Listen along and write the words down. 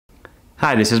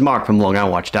Hi, this is Mark from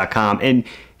LongIslandWatch.com, and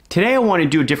today I want to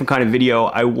do a different kind of video.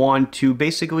 I want to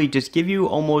basically just give you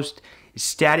almost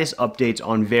status updates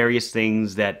on various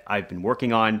things that I've been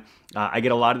working on. I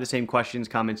get a lot of the same questions,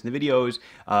 comments in the videos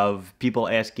of people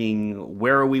asking,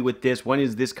 where are we with this? When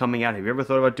is this coming out? Have you ever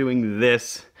thought about doing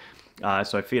this?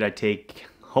 So I figured I'd take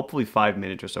hopefully 5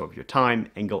 minutes or so of your time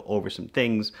and go over some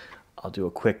things. I'll do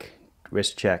a quick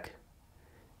wrist check.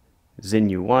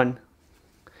 Zinu 1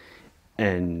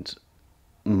 and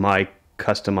my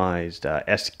customized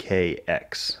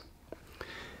SKX.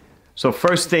 So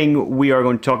first thing we are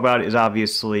going to talk about is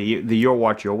obviously the Your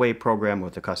Watch Your Way program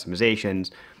with the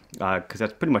customizations, because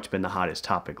that's pretty much been the hottest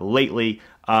topic lately.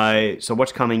 So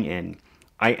what's coming in?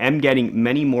 I am getting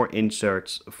many more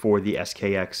inserts for the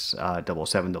SKX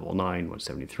 007, 009,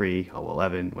 173,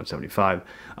 011, 175,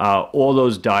 all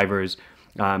those divers.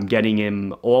 I'm getting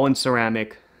them all in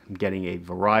ceramic. I'm getting a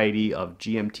variety of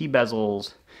GMT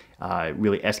bezels,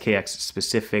 really SKX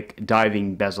specific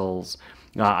diving bezels.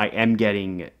 I am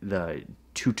getting the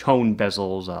two-tone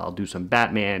bezels. I'll do some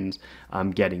Batmans.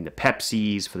 I'm getting the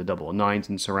Pepsis for the 009s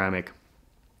in ceramic.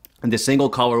 And the single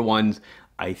color ones,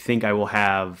 I think I will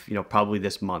have, probably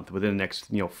this month, within the next,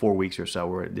 4 weeks or so.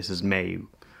 Where this is May.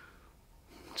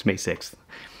 It's May 6th.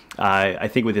 I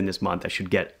think within this month I should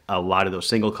get a lot of those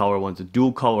single color ones. The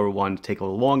dual color ones take a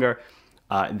little longer.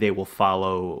 They will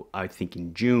follow, I think,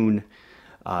 in June.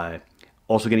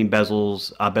 Also getting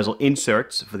bezels, bezel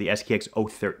inserts for the SKX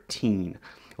 013.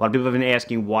 A lot of people have been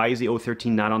asking, why is the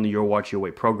 013 not on the Your Watch Your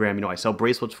Way program? I sell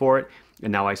bracelets for it,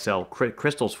 and now I sell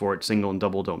crystals for it, single and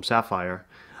double dome sapphire.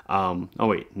 Oh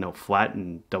wait, no, flat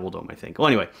and double dome, I think. Well,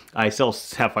 anyway, I sell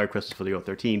sapphire crystals for the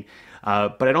 013,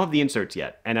 but I don't have the inserts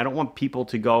yet, and I don't want people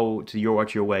to go to Your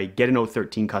Watch Your Way, get an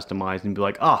 013 customized, and be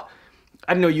like, oh,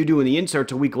 I didn't know you were doing the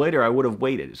inserts a week later. I would have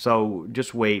waited. So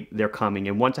just wait. They're coming.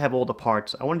 And once I have all the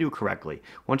parts, I want to do it correctly.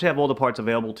 Once I have all the parts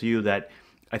available to you that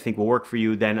I think will work for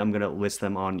you, then I'm going to list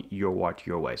them on Your Watch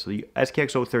Your Way. So the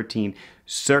SKX 013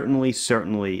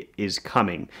 certainly is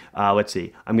coming. Let's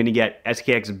see. I'm going to get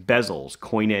SKX bezels,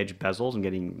 coin edge bezels.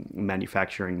 I'm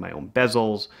manufacturing my own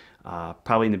bezels.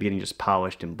 Probably in the beginning just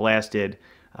polished and blasted,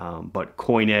 but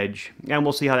coin edge. And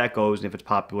we'll see how that goes. And if it's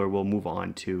popular, we'll move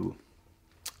on to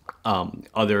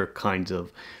other kinds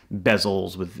of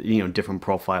bezels with different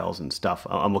profiles and stuff.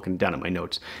 I'm looking down at my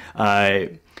notes.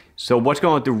 So what's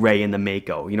going on with the Ray and the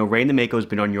Mako? Ray and the Mako has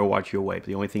been on Your Watch Your Way, but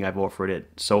the only thing I've offered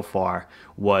it so far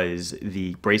was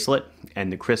the bracelet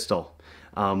and the crystal.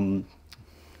 Let me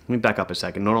back up a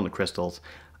second. Not on the crystals.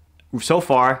 So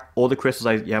far, all the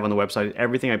crystals you have on the website,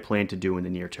 everything I plan to do in the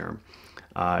near term.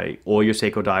 All your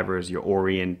Seiko divers, your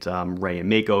Orient, Ray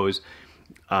and Makos.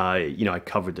 I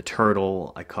covered the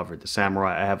turtle, I covered the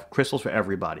samurai. I have crystals for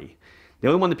everybody. The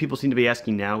only one that people seem to be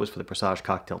asking now is for the Presage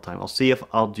cocktail time. I'll see if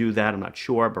I'll do that. I'm not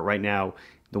sure, but right now,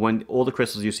 all the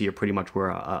crystals you see are pretty much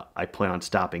where I plan on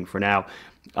stopping for now.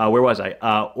 Where was I?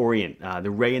 Orient,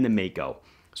 the Ray and the Mako.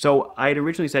 So I had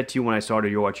originally said to you when I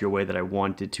started Your Watch Your Way that I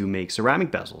wanted to make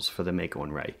ceramic bezels for the Mako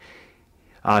and Ray.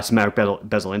 Ceramic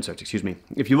bezel inserts, excuse me.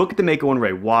 If you look at the Mako and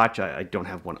Ray watch, I don't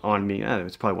have one on me.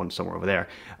 It's probably one somewhere over there.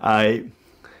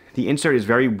 The insert is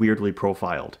very weirdly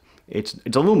profiled. It's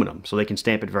aluminum, so they can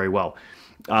stamp it very well.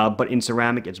 But in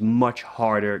ceramic, it's much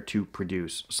harder to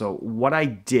produce. So what I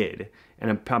did,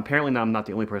 and apparently I'm not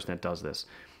the only person that does this,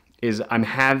 is I'm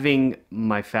having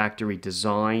my factory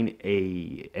design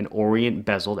an Orient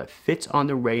bezel that fits on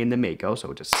the Ray and the Mako,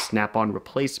 so it's a snap-on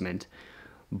replacement.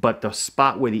 But the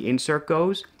spot where the insert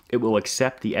goes, it will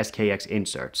accept the SKX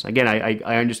inserts. Again,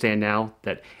 I understand now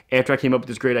that after I came up with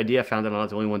this great idea, I found that I'm not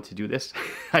the only one to do this.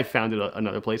 I found it in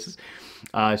other places.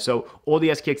 So all the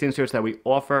SKX inserts that we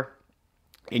offer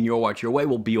in Your Watch Your Way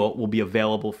will be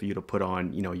available for you to put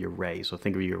on, your Ray. So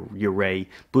think of your Ray,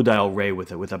 Blue Dial Ray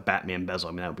with a Batman bezel.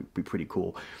 I mean, that would be pretty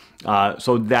cool.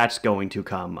 So that's going to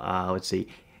come. Let's see,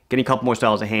 getting a couple more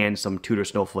styles of hands, some Tudor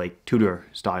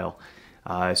style.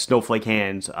 Snowflake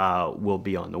hands will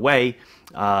be on the way.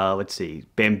 Let's see,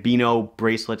 Bambino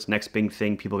bracelets, next big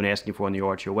thing people have been asking for on the Your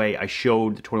Watch Your Way. I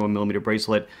showed the 21mm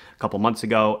bracelet a couple months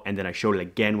ago, and then I showed it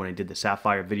again when I did the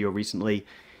Sapphire video recently.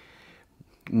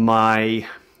 My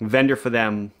vendor for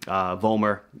them,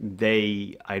 Volmer,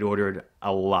 I'd ordered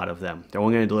a lot of them. They're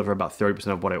only going to deliver about 30%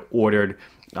 of what I ordered.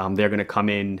 They're going to come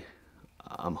in,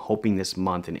 I'm hoping this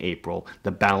month in April,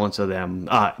 the balance of them,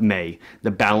 May,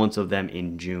 the balance of them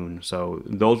in June. So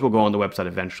those will go on the website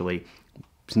eventually.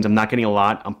 Since I'm not getting a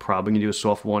lot, I'm probably going to do a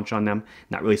soft launch on them.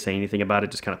 Not really say anything about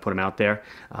it, just kind of put them out there.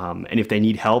 And if they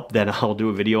need help, then I'll do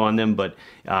a video on them, but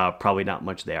probably not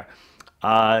much there.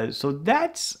 So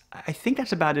I think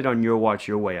that's about it on Your Watch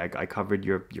Your Way. I covered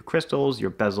your crystals,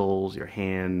 your bezels, your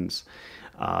hands,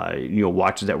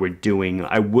 watches that we're doing.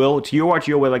 I will, to Your Watch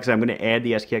Your Way, like I said, I'm going to add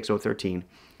the SKX 013.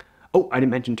 Oh, I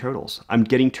didn't mention turtles. I'm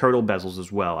getting turtle bezels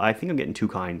as well. I think I'm getting two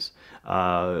kinds.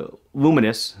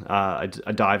 Luminous,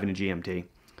 a dive and a GMT.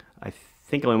 I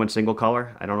think I only went single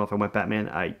color. I don't know if I went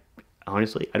Batman.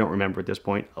 Honestly, I don't remember at this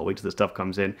point. I'll wait till the stuff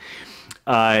comes in.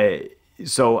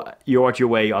 So Your Watch Your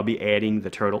Way, I'll be adding the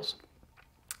turtles.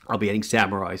 I'll be adding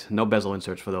samurais. No bezel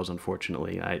inserts for those,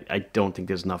 unfortunately. I don't think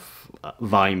there's enough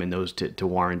volume in those to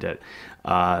warrant it.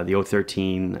 The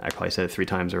 013, I probably said it 3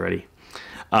 times already.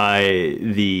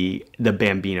 The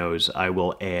Bambinos I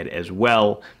will add as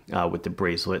well with the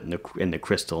bracelet and the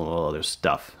crystal and all other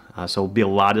stuff. So there'll be a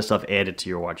lot of stuff added to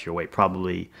Your Watch Your Way.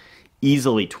 Probably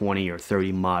easily 20 or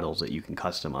 30 models that you can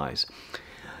customize.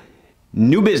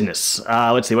 New business.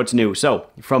 Let's see what's new. So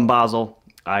from Basel,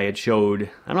 I had showed,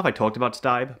 I don't know if I talked about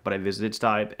Stibe, but I visited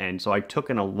Stibe, and so I took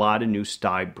in a lot of new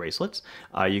Stibe bracelets.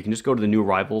 You can just go to the new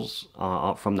arrivals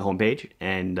from the homepage,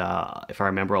 and if I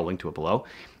remember, I'll link to it below.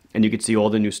 And you can see all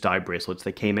the new Stibe bracelets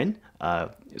that came in.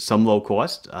 Some low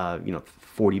cost,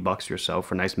 $40 or so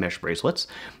for nice mesh bracelets.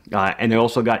 And they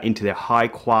also got into their high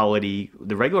quality,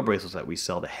 the regular bracelets that we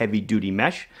sell, the heavy duty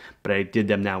mesh, but I did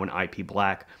them now in IP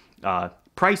black.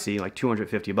 Pricey, like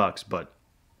 $250, but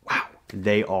wow,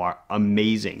 they are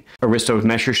amazing. Aristo's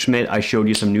Messerschmitt, I showed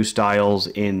you some new styles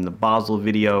in the Basel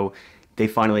video. They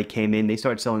finally came in. They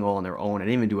started selling all on their own. I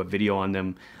didn't even do a video on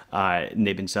them. And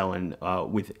they've been selling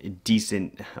with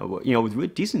decent, with really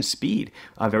decent speed.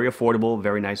 Very affordable,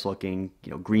 very nice looking.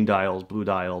 Green dials, blue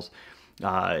dials.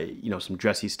 Some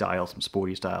dressy styles, some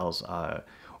sporty styles.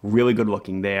 Really good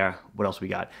looking there. What else we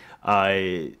got?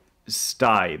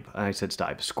 Stibe. I said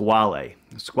Stibe. Squale.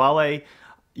 Squale.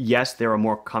 Yes, there are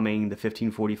more coming. The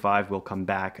 1545 will come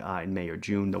back in May or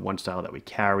June, the one style that we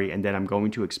carry, and then I'm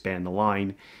going to expand the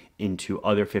line into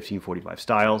other 1545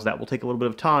 styles. That will take a little bit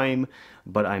of time,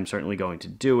 but I'm certainly going to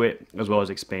do it, as well as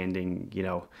expanding,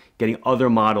 getting other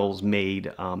models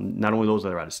made, not only those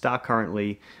that are out of stock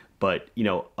currently, but,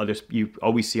 others you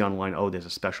always see online, oh, there's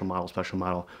a special model, special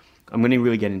model. I'm going to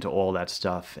really get into all that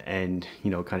stuff and,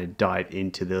 kind of dive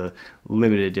into the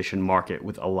limited edition market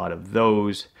with a lot of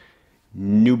those.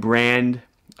 New brand,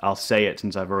 I'll say it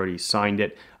since I've already signed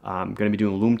it. I'm going to be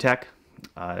doing Lumtech.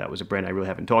 That was a brand I really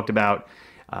haven't talked about.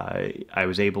 I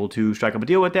was able to strike up a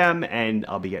deal with them, and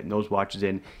I'll be getting those watches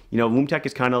in. Lumtech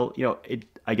is kind of,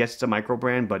 I guess it's a micro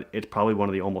brand, but it's probably one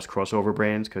of the almost crossover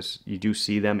brands because you do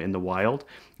see them in the wild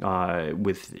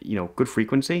with, good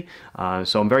frequency.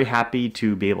 So I'm very happy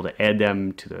to be able to add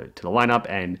them to the lineup,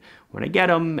 and when I get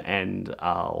them, and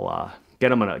I'll get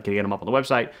them up on the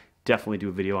website. Definitely do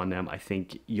a video on them. I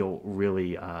think you'll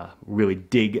really, really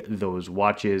dig those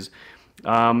watches.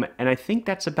 And I think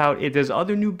that's about it. There's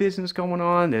other new business going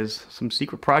on. There's some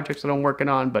secret projects that I'm working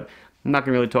on, but I'm not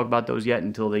going to really talk about those yet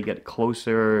until they get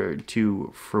closer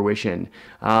to fruition.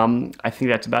 I think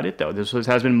that's about it, though. This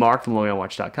has been Mark from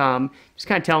LongOnWatch.com. Just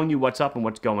kind of telling you what's up and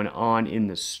what's going on in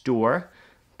the store.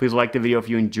 Please like the video if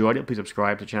you enjoyed it. Please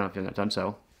subscribe to the channel if you haven't done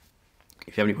so.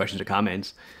 If you have any questions or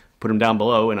comments, put them down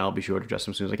below, and I'll be sure to address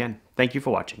them as soon as I can. Thank you for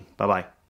watching. Bye-bye.